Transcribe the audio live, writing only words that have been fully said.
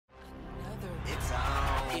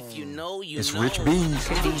If you know, you It's know. Rich Bees.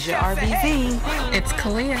 Khadijah RBV. It's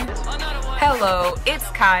Kalia. Hello, it's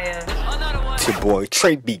Kaya. It's your boy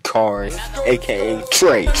Trey B. Cars, aka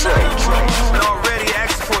Trey.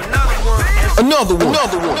 Another one.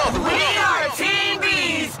 We are Team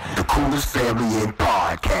Bees. The coolest family in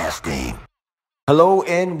podcasting. Hello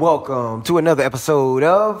and welcome to another episode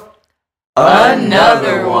of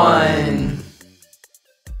Another one.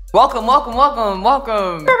 Welcome.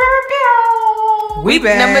 Week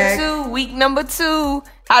number two.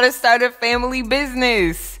 How to start a family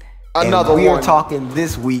business. Another one. We are talking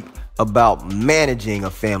this week about managing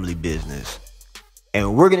a family business.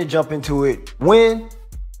 And we're going to jump into it when?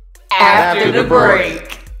 After the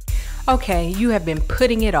break. Okay, you have been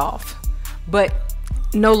putting it off, but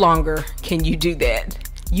no longer can you do that.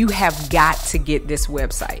 You have got to get this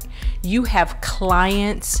website. You have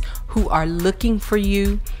clients who are looking for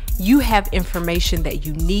you. You have information that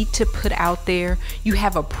you need to put out there. You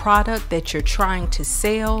have a product that you're trying to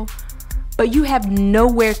sell, but you have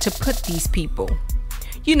nowhere to put these people.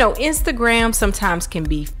 You know, Instagram sometimes can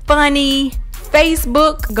be funny.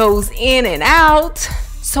 Facebook goes in and out.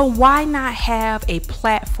 So why not have a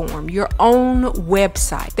platform, your own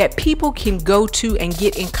website that people can go to and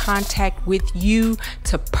get in contact with you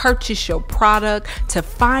to purchase your product, to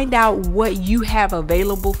find out what you have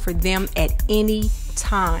available for them at any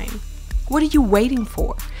time? What are you waiting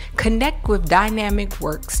for? Connect with Dynamic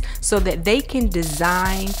Works so that they can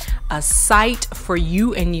design a site for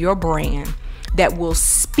you and your brand that will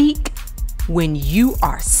speak when you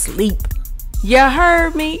are asleep. You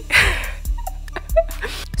heard me?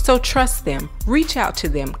 So trust them, reach out to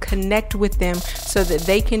them, connect with them so that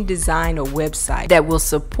they can design a website that will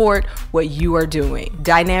support what you are doing.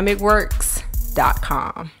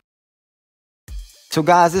 DynamicWorks.com. So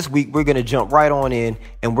guys, this week we're going to jump right on in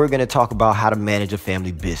and we're going to talk about how to manage a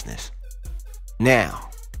family business. Now,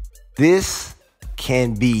 this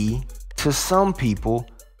can be, to some people,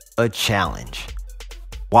 a challenge.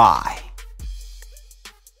 Why?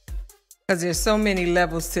 Because there's so many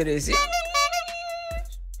levels to this.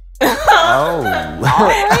 Oh,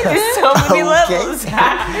 There's so many levels.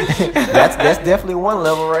 that's definitely one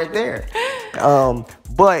level right there.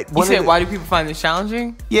 But You said, why do people find this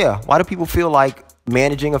challenging? Yeah, why do people feel like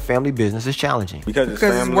managing a family business is challenging? Because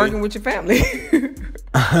it's working with your family.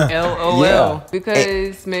 LOL. Yeah.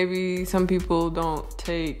 Because maybe some people don't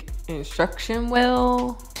take instruction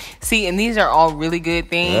well. See, and these are all really good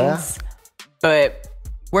things, Yeah. but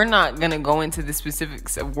we're not going to go into the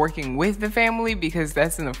specifics of working with the family because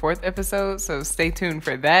that's in the 4th episode, so stay tuned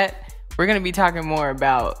for that. We're going to be talking more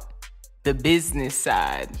about the business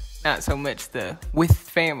side, not so much the with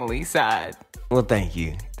family side. Well, thank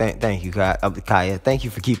you. Thank you, Kaya. Thank you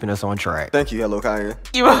for keeping us on track. Thank you, hello, Kaya.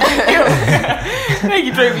 Thank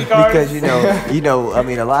you, Tracy Carter. Because, I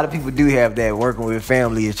mean, a lot of people do have that working with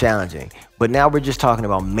family is challenging. But now we're just talking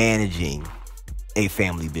about managing a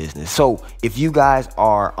family business. So if you guys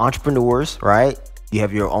are entrepreneurs, right? You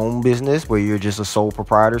have your own business where you're just a sole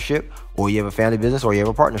proprietorship, or you have a family business, or you have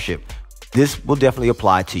a partnership. This will definitely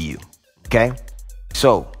apply to you. Okay?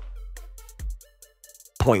 So,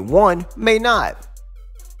 point one may not.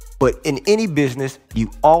 But in any business,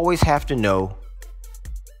 you always have to know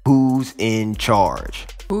who's in charge.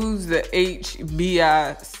 Who's the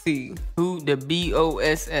HBIC? Who the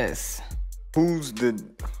BOSS? Who's the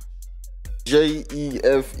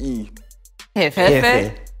JEFE?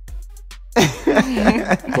 Jefe.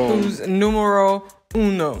 Who's numero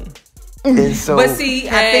uno? And so, But see,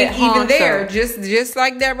 I think even Honcho. there, just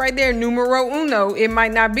like that right there, numero uno, it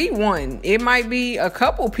might not be one. It might be a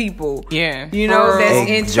couple people. Yeah. You know, that's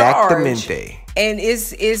in charge. Exactamente. And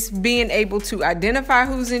it's being able to identify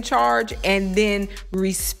who's in charge and then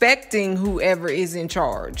respecting whoever is in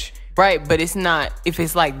charge. Right, but it's not, if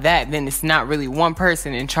it's like that, then it's not really one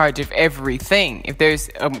person in charge of everything. If there's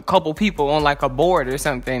a couple people on like a board or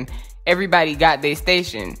something, everybody got their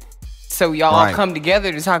station. So y'all all Right. come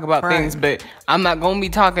together to talk about things, but I'm not going to be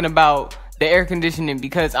talking about the air conditioning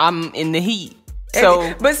because I'm in the heat.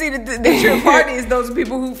 So, But see, the true part is those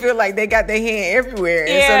people who feel like they got their hand everywhere,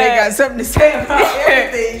 and so they got something to say about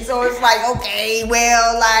everything. So it's like, okay,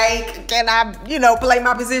 well, like, can I, play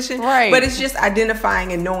my position? Right. But it's just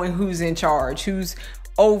identifying and knowing who's in charge, who's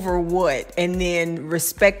over what, and then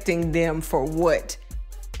respecting them for what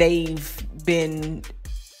they've been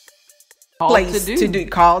placed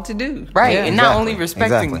called to do. right, Yeah. and not only Exactly.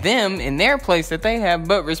 respecting them in their place that they have,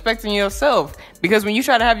 but respecting yourself. Because when you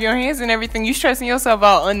try to have your hands in everything, you stressing yourself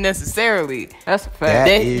out unnecessarily. That's a fact.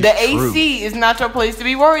 That is The true. AC is not your place to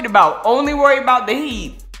be worried about. Only worry about the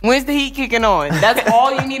heat. When's the heat kicking on? That's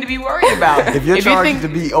all you need to be worried about. If your you charge think- is to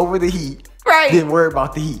be over the heat, Right. Then worry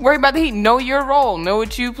about the heat. Worry about the heat. Know your role. Know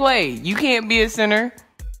what you play. You can't be a center.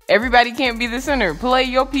 Everybody can't be the center. Play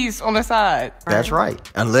your piece on the side. That's right.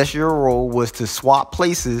 Unless your role was to swap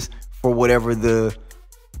places for whatever the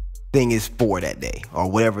thing is for that day, or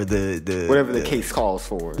whatever the case calls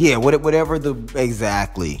for. Yeah, whatever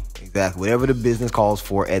exactly whatever the business calls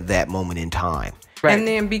for at that moment in time. Right. And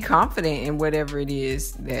then be confident in whatever it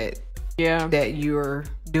is that you're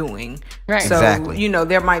doing. Right. So, Exactly.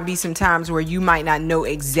 there might be some times where you might not know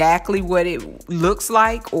exactly what it looks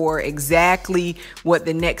like or exactly what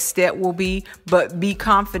the next step will be, but be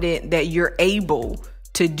confident that you're able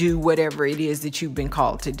to do whatever it is that you've been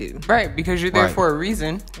called to do. Right, because you're there Right. for a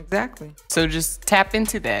reason. Exactly. So just tap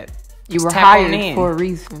into that. You Just were tap on hired in. for a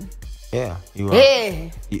reason. Yeah, you are. Yeah.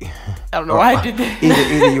 Yeah. I don't know why I did that.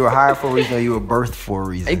 Either you were hired for a reason or you were birthed for a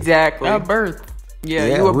reason. Exactly. A birth.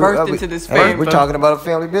 Yeah, you were birthed into this family. We're talking about a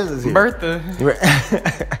family business here.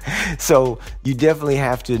 Bertha. So you definitely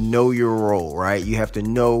have to know your role, right? You have to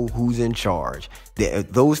know who's in charge.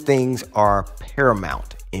 Those things are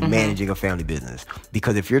paramount in managing a family business,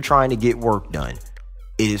 because if you're trying to get work done,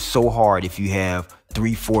 it is so hard if you have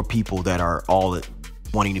 3-4 people that are all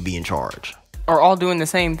wanting to be in charge. Or all doing the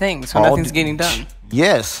same thing, so nothing's getting done.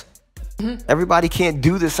 Yes. Everybody can't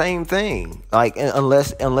do the same thing, like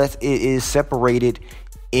unless it is separated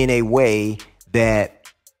in a way that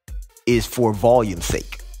is for volume's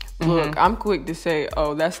sake. Look, I'm quick to say,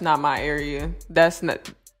 "Oh, that's not my area. That's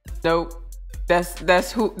not. Nope.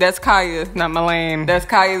 That's Kaya. Not my lane. That's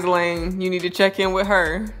Kaya's lane. You need to check in with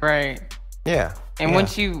her." Right. Yeah. And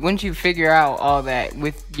once you figure out all that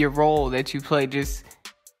with your role that you play, just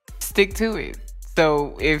stick to it.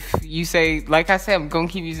 So if you say, like I said, I'm gonna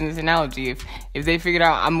keep using this analogy. If they figured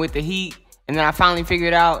out I'm with the heat, and then I finally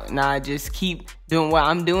figured out, and I just keep doing what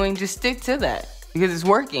I'm doing, just stick to that, because it's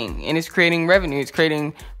working and it's creating revenue, it's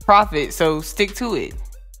creating profit. So stick to it,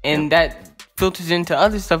 and that filters into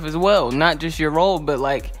other stuff as well, not just your role, but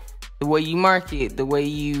like the way you market, the way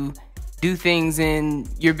you do things in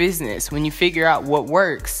your business. When you figure out what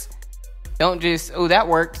works, don't just, oh, that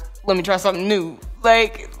works, let me try something new.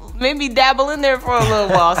 Like, maybe dabble in there for a little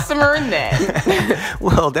while, simmer in that.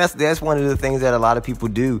 Well, that's one of the things that a lot of people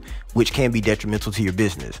do, which can be detrimental to your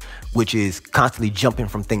business, which is constantly jumping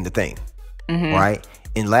from thing to thing, right?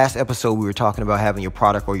 In last episode, we were talking about having your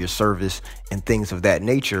product or your service and things of that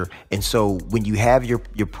nature. And so when you have your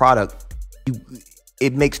product,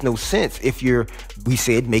 it makes no sense if we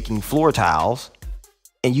said making floor tiles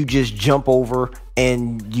and you just jump over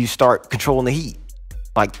and you start controlling the heat.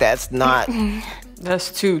 Like, that's not...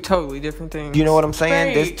 That's two totally different things. You know what I'm saying?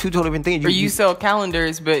 Right. There's two totally different things. Or you sell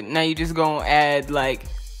calendars, but now you just gonna add like,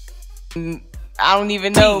 I don't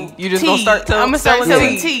even know. You just gonna start I'm gonna start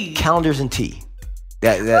selling tea. tea. calendars and tea.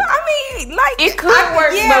 That I mean, like, It could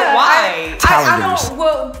work, but why? Calendars.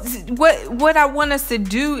 I don't, what I want us to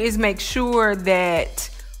do is make sure that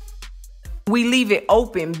we leave it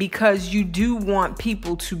open, because you do want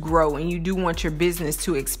people to grow and you do want your business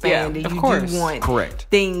to expand, Yeah, and of you course. do want Correct.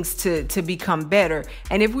 things to become better.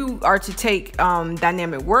 And if we are to take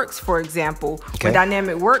Dynamic Works, for example, when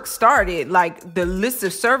Dynamic Works started, like, the list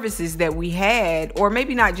of services that we had, or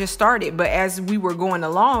maybe not just started, but as we were going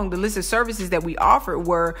along, the list of services that we offered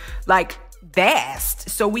were like vast.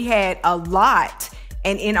 So we had a lot,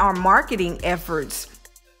 and in our marketing efforts,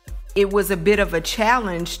 it was a bit of a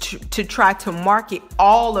challenge to try to market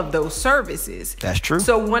all of those services. That's true.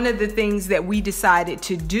 So one of the things that we decided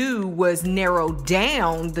to do was narrow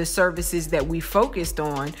down the services that we focused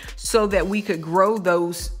on, so that we could grow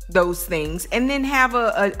those things, and then have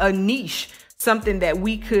a niche, something that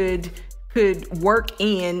we could work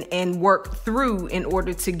in and work through in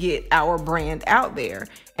order to get our brand out there.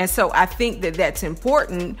 And so I think that that's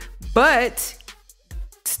important, but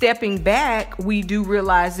stepping back, we do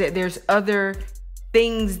realize that there's other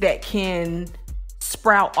things that can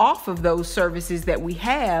sprout off of those services that we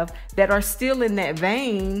have that are still in that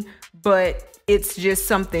vein, but it's just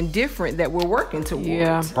something different that we're working towards.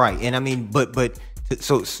 Yeah. Right. And I mean, but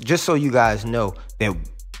so just so you guys know that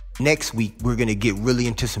next week we're going to get really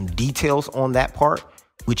into some details on that part,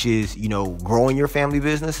 which is, growing your family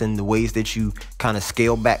business and the ways that you kind of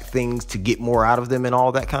scale back things to get more out of them and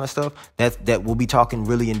all that kind of stuff. That we'll be talking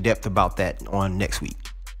really in depth about that on next week.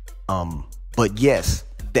 But yes,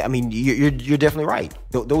 I mean, you're definitely right.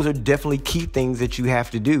 Those are definitely key things that you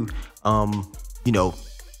have to do,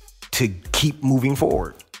 to keep moving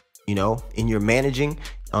forward. In your managing,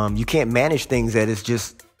 you can't manage things that is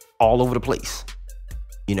just all over the place.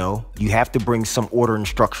 You have to bring some order and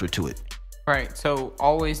structure to it. Right. So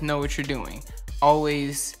always know what you're doing.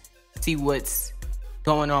 Always see what's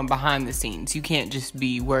going on behind the scenes. You can't just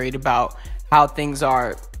be worried about how things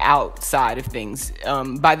are outside of things.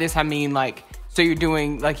 By this, I mean, like, so you're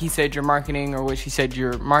doing, like he said, your marketing, or what she said,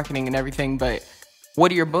 your marketing and everything, but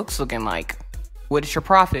what are your books looking like? What is your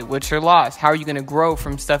profit? What's your loss? How are you going to grow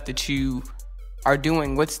from stuff that you are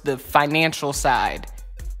doing? What's the financial side?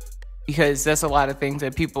 Because that's a lot of things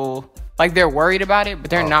that people, like, they're worried about it, but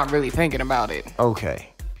they're not really thinking about it. Okay.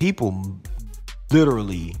 People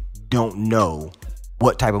literally don't know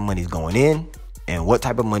what type of money is going in and what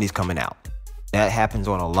type of money is coming out. That happens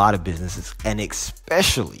on a lot of businesses, and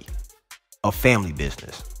especially a family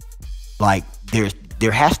business. Like,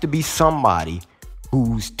 there has to be somebody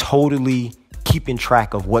who's totally keeping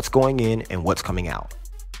track of what's going in and what's coming out.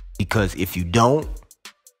 Because if you don't,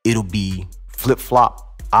 it'll be flip-flop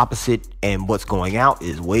opposite, and what's going out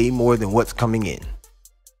is way more than what's coming in.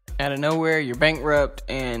 Out of nowhere, you're bankrupt,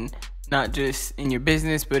 and not just in your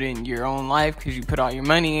business, but in your own life, because you put all your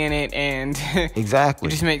money in it, and Exactly.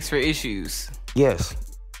 it just makes for issues. Yes,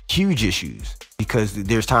 huge issues, because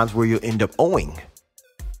there's times where you'll end up owing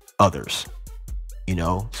others, you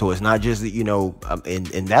know? So it's not just that, you know, and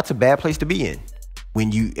that's a bad place to be in,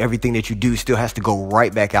 when everything that you do still has to go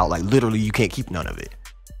right back out. Like, literally, you can't keep none of it.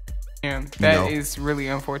 Yeah, that is really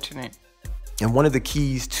unfortunate. And one of the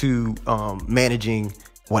keys to managing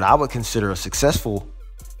what I would consider a successful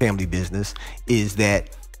family business is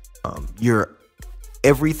that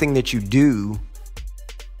everything that you do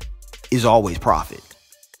is always profit.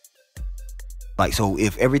 Like, so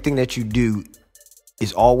if everything that you do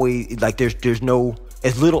is always, like, there's no,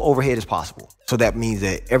 as little overhead as possible. So that means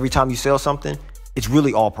that every time you sell something, it's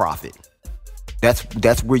really all profit.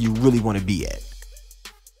 That's where you really want to be at.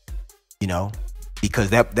 You know,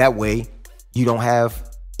 because that way you don't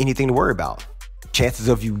have anything to worry about. Chances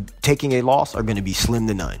of you taking a loss are going to be slim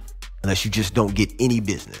to none, unless you just don't get any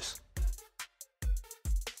business.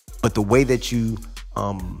 But the way that you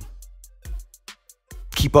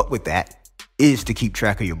keep up with that is to keep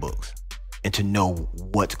track of your books and to know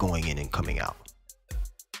what's going in and coming out.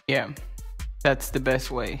 Yeah, that's the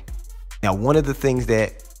best way. Now, one of the things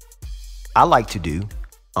that I like to do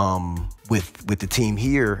with the team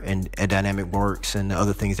here and at Dynamic Works and the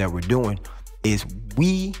other things that we're doing is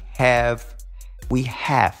we have to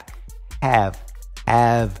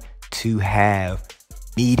have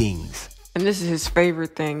meetings. And this is his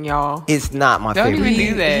favorite thing, y'all. It's not my Don't favorite even thing.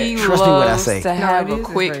 do that. He Trust me when I loves say. to have it a is his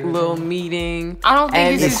quick favorite little thing. meeting. I don't think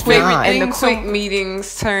and it's the his quick- favorite thing. And the quick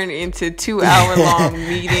meetings turn into 2-hour-long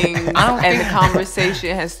meetings. And the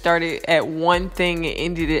conversation has started at one thing and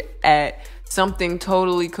ended it at something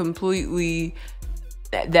totally, completely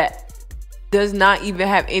that does not even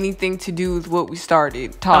have anything to do with what we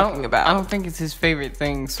started talking about. I don't think it's his favorite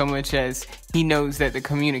thing so much as he knows that the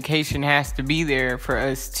communication has to be there for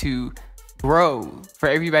us to grow, for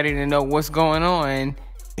everybody to know what's going on.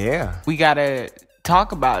 Yeah. We gotta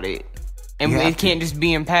talk about it, and it can't just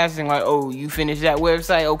be in passing. Like, oh, you finished that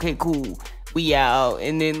website? Okay, cool. We out.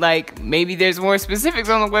 And then, like, maybe there's more specifics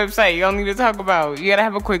on the website y'all need to talk about. You gotta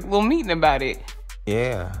have a quick little meeting about it.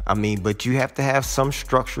 Yeah, I mean, but you have to have some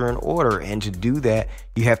structure and order, and to do that,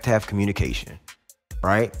 you have to have communication,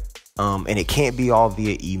 right? And it can't be all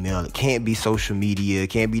via email. It can't be social media. It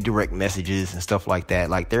can't be direct messages and stuff like that.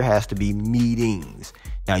 Like, there has to be meetings.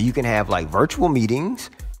 Now, you can have, like, virtual meetings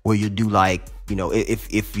where you do, like, you know,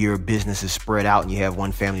 if your business is spread out and you have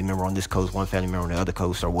one family member on this coast, one family member on the other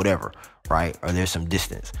coast, or whatever, right? Or there's some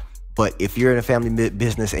distance. But if you're in a family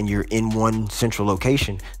business and you're in one central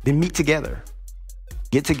location, then meet together.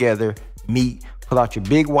 Get together, meet, pull out your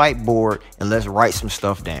big whiteboard, and let's write some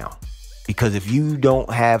stuff down. Because if you don't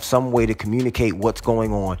have some way to communicate what's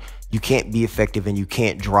going on, you can't be effective and you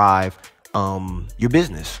can't drive your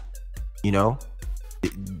business. You know,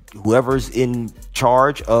 whoever's in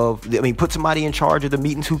charge of, put somebody in charge of the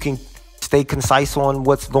meetings who can stay concise on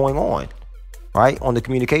what's going on, right? On the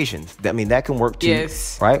communications. That can work too,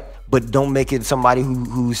 Yes. right? But don't make it somebody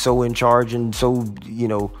who's so in charge and so, you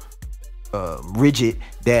know, rigid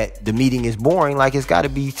that the meeting is boring. Like, it's got to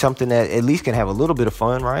be something that at least can have a little bit of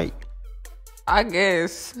fun, right? I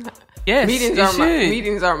guess. Yes,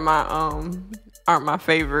 Meetings aren't my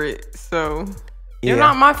favorite. So They're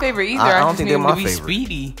not my favorite either. I I don't just think need they're them to my be favorite.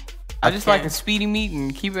 speedy. I just like a speedy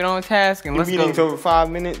meeting. Keep it on task and Your let's meetings go. over 5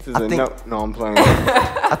 minutes is I a think- no, I'm playing.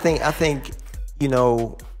 I think you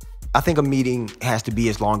know, I think a meeting has to be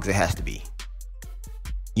as long as it has to be.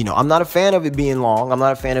 You know, I'm not a fan of it being long. I'm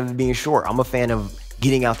not a fan of it being short. I'm a fan of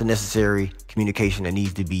getting out the necessary communication that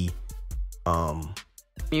needs to be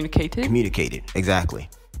communicated. Exactly.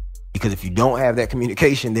 Because if you don't have that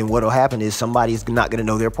communication, then what'll happen is somebody's not going to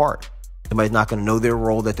know their part. Somebody's not going to know their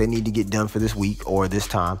role that they need to get done for this week or this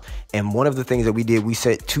time. And one of the things that we did, we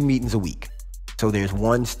set 2 meetings a week. So there's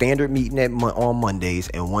one standard meeting on Mondays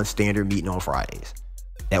and one standard meeting on Fridays.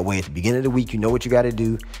 That way, at the beginning of the week, you know what you got to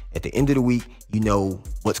do. At the end of the week, you know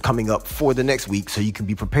what's coming up for the next week, so you can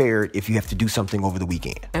be prepared if you have to do something over the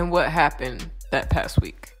weekend. And what happened that past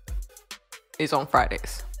week is on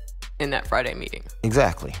Fridays in that Friday meeting.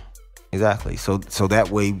 Exactly. So that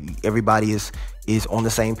way, everybody is on the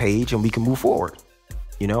same page and we can move forward.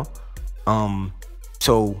 You know.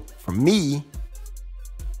 So for me,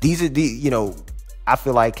 these are I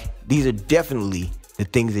feel like these are definitely the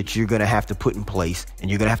things that you're going to have to put in place, and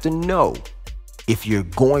you're going to have to know if you're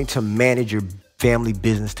going to manage your family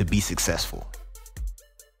business to be successful.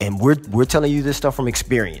 And we're telling you this stuff from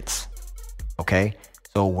experience. Okay?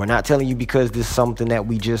 So we're not telling you because this is something that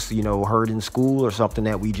we just, heard in school or something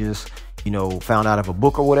that we just, found out of a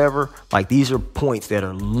book or whatever. Like, these are points that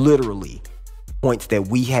are literally points that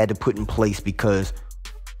we had to put in place because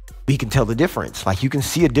we can tell the difference. Like, you can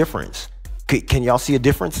see a difference. Can y'all see a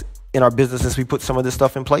difference in our business as we put some of this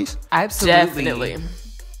stuff in place? Absolutely.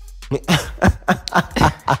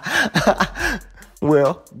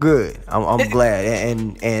 Well, good. I'm glad.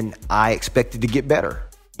 And I expect it to get better.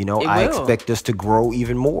 I expect us to grow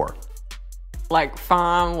even more. Like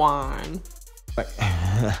fine wine.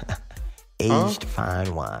 Aged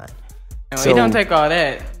fine wine. No, it don't take all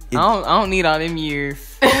that. I don't need all them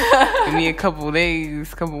years. Give me a couple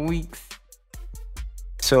days, couple weeks.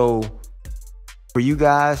 So for you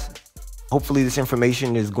guys, hopefully this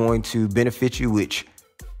information is going to benefit you, which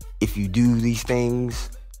if you do these things,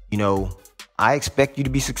 I expect you to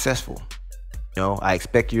be successful. I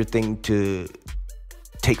expect your thing to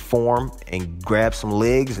take form and grab some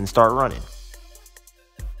legs and start running.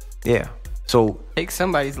 Yeah. So take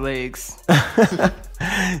somebody's legs.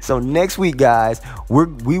 So next week, guys,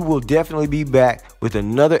 we will definitely be back with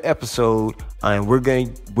another episode, and we're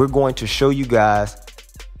going to show you guys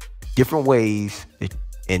different ways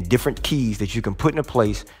and different keys that you can put into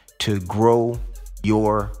place to grow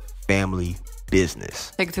your family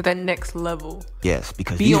business. Take it to that next level. Yes,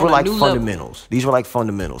 because these were like fundamentals. Level. These were like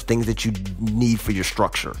fundamentals, things that you need for your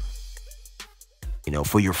structure,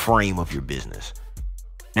 for your frame of your business.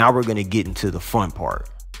 Now we're going to get into the fun part,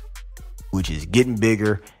 which is getting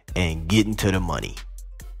bigger and getting to the money.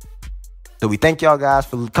 So we thank y'all guys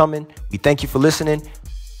for coming. We thank you for listening.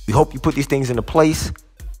 We hope you put these things into place.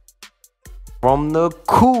 From the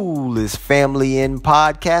coolest family in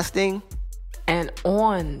podcasting and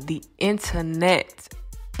on the internet,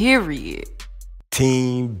 period.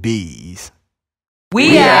 Team Bees.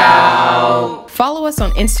 We out. Follow us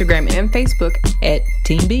on Instagram and Facebook at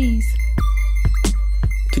Team Bees.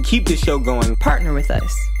 To keep the show going, partner with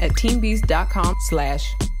us at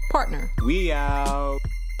teambees.com/partner. We out.